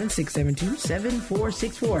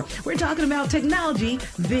 1-877-672-7464. We're talking about technology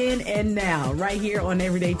then and now, right here on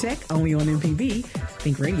Everyday Tech, only on MPB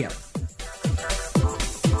Think Radio.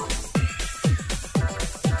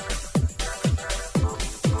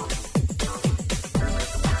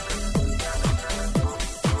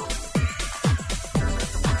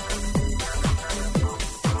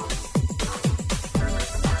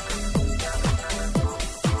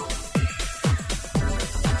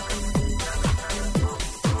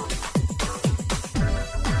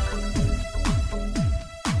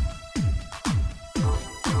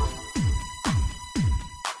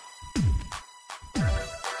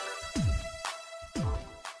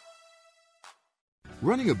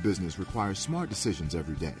 Running a business requires smart decisions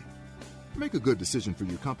every day. Make a good decision for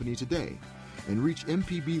your company today and reach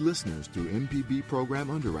MPB listeners through MPB program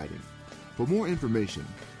underwriting. For more information,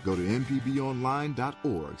 go to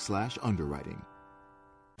mpbonline.org/underwriting.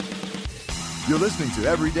 You're listening to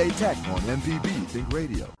Everyday Tech on MPB Think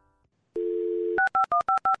Radio.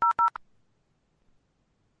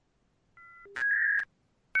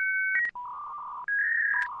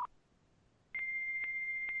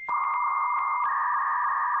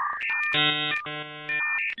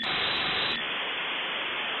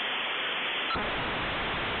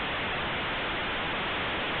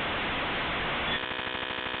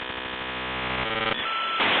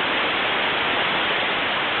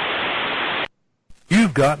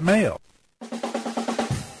 You've got mail.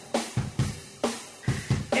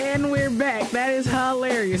 And we're back. That is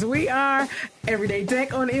hilarious. We are Everyday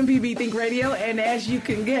Tech on MPB Think Radio, and as you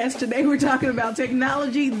can guess, today we're talking about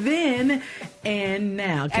technology then and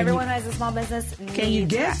now. Everyone who has a small business Can you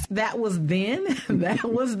guess that was then? That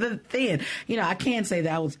was the then. I can't say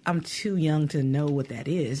that I'm too young to know what that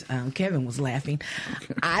is. Kevin was laughing.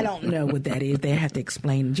 I don't know what that is. They have to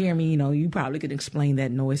explain. Jeremy, you probably could explain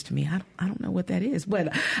that noise to me. I don't know what that is.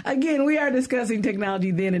 But again, we are discussing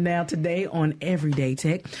technology then and now today on Everyday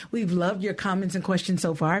Tech. We've loved your comments and questions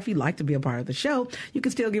so far. If you'd like to be a part of the show, you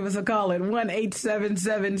can still give us a call at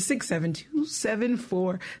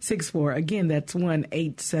 1-877-672-7464. Again, that's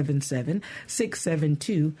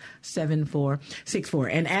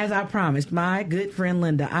 1-877-672-7464. And as I promised, my good friend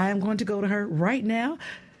Linda, I am going to go to her right now.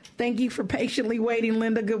 Thank you for patiently waiting,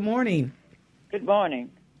 Linda. Good morning. Good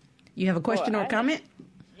morning. You have a question or a comment?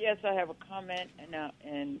 Yes, I have a comment,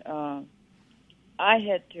 and I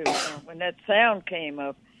had to, when that sound came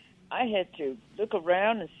up, I had to look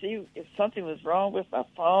around and see if something was wrong with my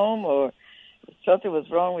phone or if something was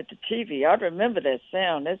wrong with the TV. I remember that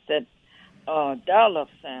sound. That's that dial-up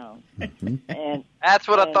sound. Mm-hmm. And that's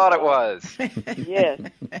what I thought it was. Yes.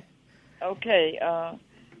 Okay.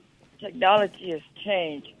 Technology has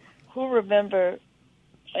changed. Who remember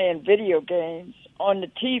playing video games on the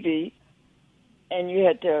TV, and you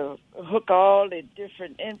had to hook all the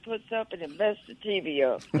different inputs up and it messed the TV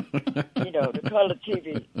up? The color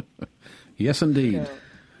TV. Yes, indeed.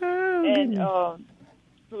 And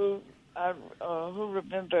who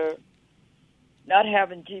remember not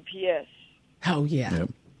having GPS? Oh, yeah. Yep.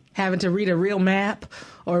 Having to read a real map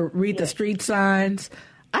or read the street signs.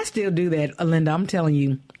 I I still do that, Linda. I'm telling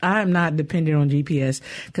you, I'm not dependent on GPS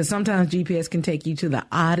because sometimes GPS can take you to the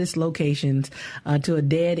oddest locations, to a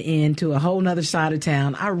dead end, to a whole nother side of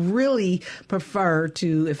town. I really prefer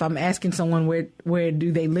to, if I'm asking someone where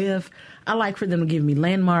do they live, I like for them to give me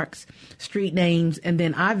landmarks, street names, and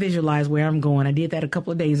then I visualize where I'm going. I did that a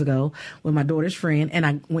couple of days ago with my daughter's friend, and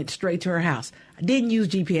I went straight to her house. I didn't use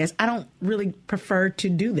GPS. I don't really prefer to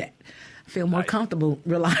do that. I feel more comfortable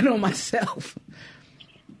relying on myself.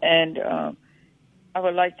 And I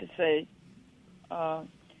would like to say I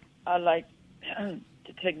like the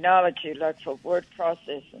technology, like for word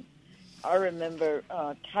processing. I remember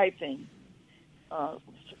typing,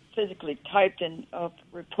 physically typing up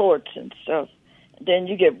reports and stuff. Then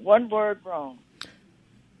you get one word wrong.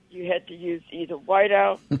 You had to use either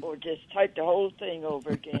whiteout or just type the whole thing over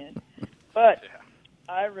again. But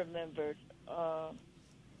I remembered,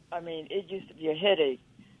 it used to be a headache,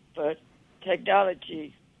 but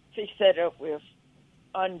technology fixed that up with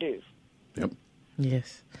undo. Yep.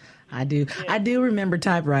 Yes, I do. Yeah. I do remember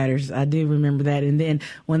typewriters. I do remember that. And then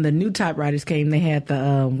when the new typewriters came, they had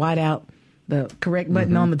the whiteout, the correct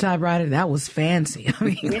button on the typewriter. That was fancy. I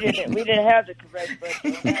mean, we didn't have the correct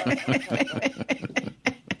button.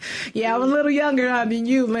 Yeah, I was a little younger than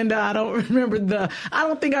you, Linda. I don't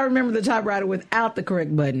think I remember the typewriter without the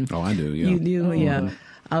correct button. Oh, I do. Yeah. You do. Yeah.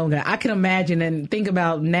 Oh, God. I can imagine and think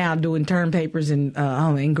about now doing term papers in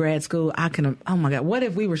grad school. Oh my God, what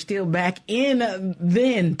if we were still back in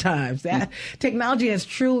then times? That technology has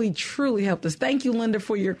truly, truly helped us. Thank you, Linda,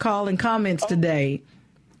 for your call and comments today.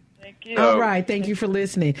 Thank you. All right. Thank you for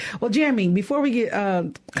listening. Well, Jeremy, before we get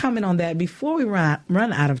comment on that, before we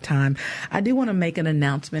run out of time, I do want to make an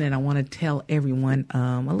announcement and I want to tell everyone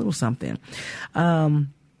a little something.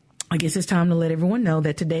 I guess it's time to let everyone know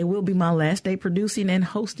that today will be my last day producing and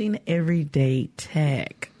hosting Everyday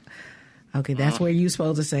Tech. Okay, that's where you're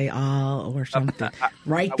supposed to say "all" or something.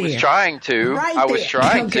 Right there. I was trying to.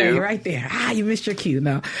 Okay, right there. You missed your cue.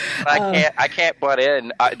 No, I can't butt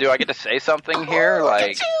in. Do I get to say something here?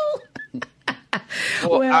 Well,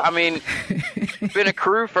 I mean, been a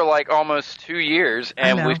crew for almost 2 years,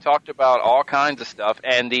 and we've talked about all kinds of stuff,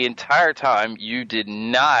 and the entire time you did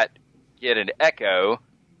not get an echo.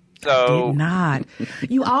 So I did not.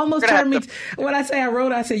 You almost turned me. When I say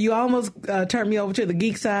I said you almost turned me over to the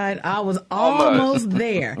geek side. I was almost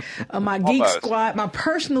there. My geek squad, my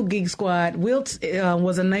personal geek squad, Wilt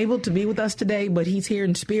was unable to be with us today, but he's here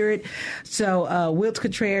in spirit. So Wilt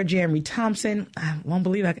Cottrell, Jeremy Thompson. I won't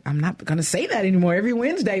believe I'm not going to say that anymore every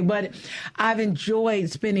Wednesday, but I've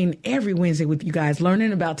enjoyed spending every Wednesday with you guys,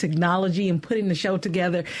 learning about technology and putting the show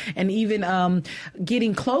together, and even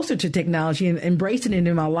getting closer to technology and embracing it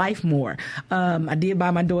in my life more. I did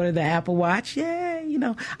buy my daughter the Apple Watch. Yeah,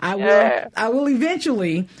 I will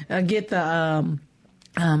eventually get the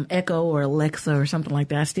Echo or Alexa or something like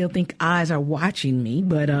that. I still think eyes are watching me,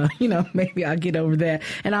 but maybe I'll get over that.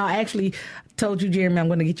 And I actually told you, Jeremy, I'm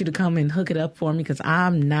going to get you to come and hook it up for me because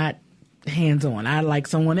I'm not hands-on. I like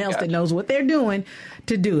someone else that knows what they're doing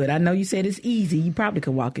to do it. I know you said it's easy. You probably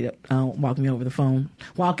could walk it through me over the phone.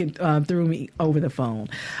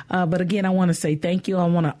 But again, I want to say thank you. I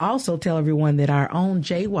want to also tell everyone that our own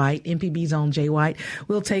Jay White, MPB's own Jay White,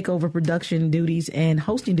 will take over production duties and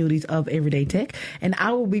hosting duties of Everyday Tech. And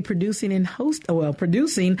I will be producing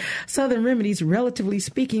Southern Remedies, Relatively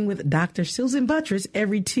Speaking, with Dr. Susan Buttress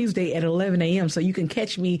every Tuesday at 11 a.m. So you can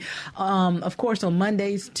catch me, of course, on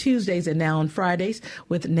Mondays, Tuesdays, and now on Fridays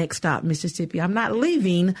with Next Stop Mississippi. I'm not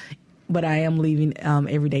leaving, but I am leaving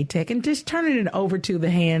Everyday Tech and just turning it over to the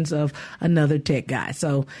hands of another tech guy.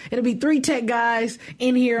 So it'll be 3 tech guys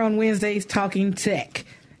in here on Wednesdays talking tech.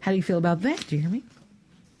 How do you feel about that, Jeremy?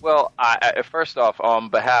 Well, first off, on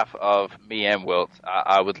behalf of me and Wilt,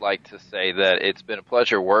 I would like to say that it's been a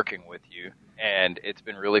pleasure working with you, and it's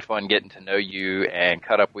been really fun getting to know you and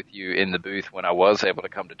cut up with you in the booth when I was able to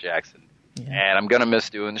come to Jackson. Yeah. And I'm going to miss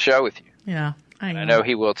doing the show with you. Yeah, I know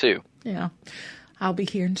he will too. Yeah. I'll be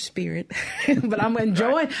here in spirit, but I'm going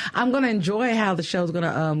to enjoy how the show's going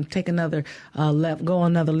to take another go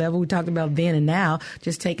another level. We talked about then and now,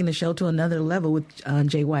 just taking the show to another level with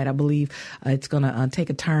Jay White. I believe it's going to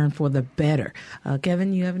take a turn for the better.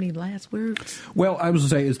 Kevin, you have any last words? Well, I was going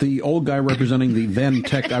to say, as the old guy representing the then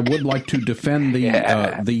tech, I would like to defend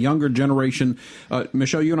the younger generation.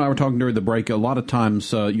 Michelle, you and I were talking during the break. A lot of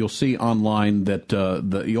times you'll see online that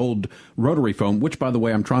the old rotary phone, which, by the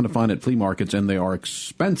way, I'm trying to find at flea markets, and they are are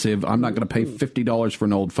expensive. I'm not going to pay $50 for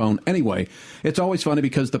an old phone. Anyway, it's always funny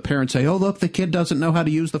because the parents say, oh, look, the kid doesn't know how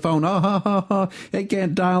to use the phone. They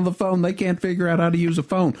can't dial the phone. They can't figure out how to use a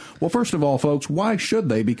phone. Well, first of all, folks, why should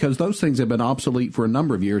they? Because those things have been obsolete for a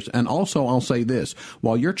number of years. And also, I'll say this,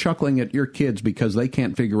 while you're chuckling at your kids because they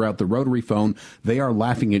can't figure out the rotary phone, they are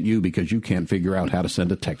laughing at you because you can't figure out how to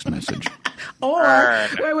send a text message. Or,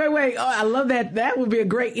 wait. Oh, I love that. That would be a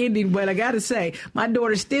great ending, but I got to say, my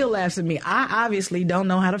daughter still laughs at me. I obviously don't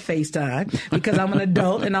know how to FaceTime because I'm an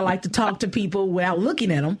adult and I like to talk to people without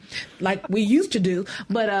looking at them like we used to do.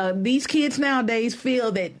 But these kids nowadays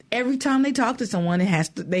feel that every time they talk to someone, they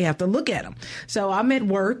have to look at them. So I'm at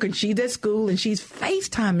work and she's at school and she's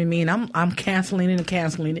FaceTiming me and I'm canceling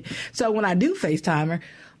it. So when I do FaceTime her,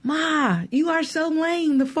 Ma, you are so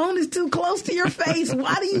lame. The phone is too close to your face.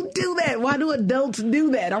 Why do you do that? Why do adults do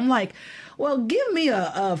that? I'm like, well, give me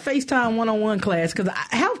a FaceTime one-on-one class because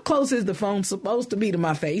how close is the phone supposed to be to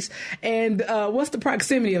my face? And what's the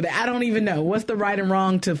proximity of that? I don't even know. What's the right and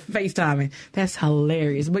wrong to FaceTiming? That's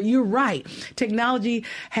hilarious. But you're right. Technology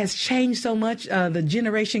has changed so much. The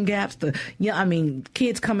generation gaps,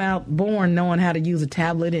 kids come out born knowing how to use a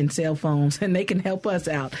tablet and cell phones, and they can help us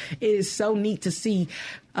out. It is so neat to see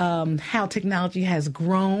how technology has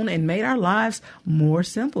grown and made our lives more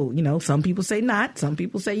simple. You know, some people say not, some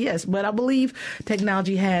people say yes, but I believe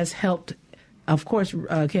technology has helped. Of course,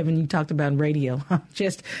 Kevin, you talked about radio,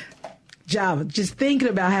 just Java, just thinking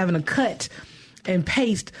about having to cut and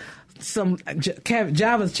paste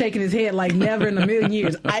Java's shaking his head like never in a million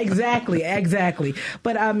years. Exactly.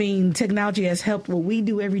 But I mean, technology has helped what we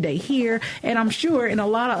do every day here, and I'm sure in a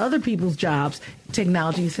lot of other people's jobs,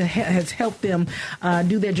 technology has helped them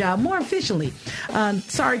do their job more efficiently.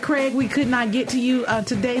 Sorry, Craig, we could not get to you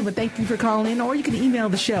today, but thank you for calling in, or you can email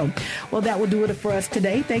the show. Well, that will do it for us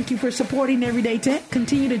today. Thank you for supporting Everyday Tech.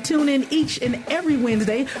 Continue to tune in each and every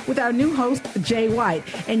Wednesday with our new host, Jay White,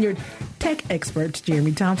 and your tech experts,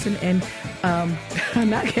 Jeremy Thompson and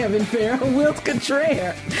not Kevin Farrell, Will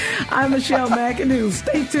Contreras. I'm Michelle McAdoo.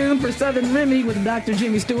 Stay tuned for Southern Remedy with Dr.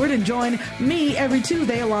 Jimmy Stewart and join me every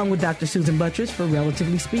Tuesday along with Dr. Susan Buttress for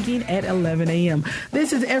Relatively Speaking at 11 a.m.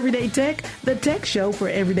 This is Everyday Tech, the tech show for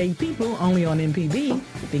everyday people, only on MPB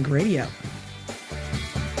Think Radio.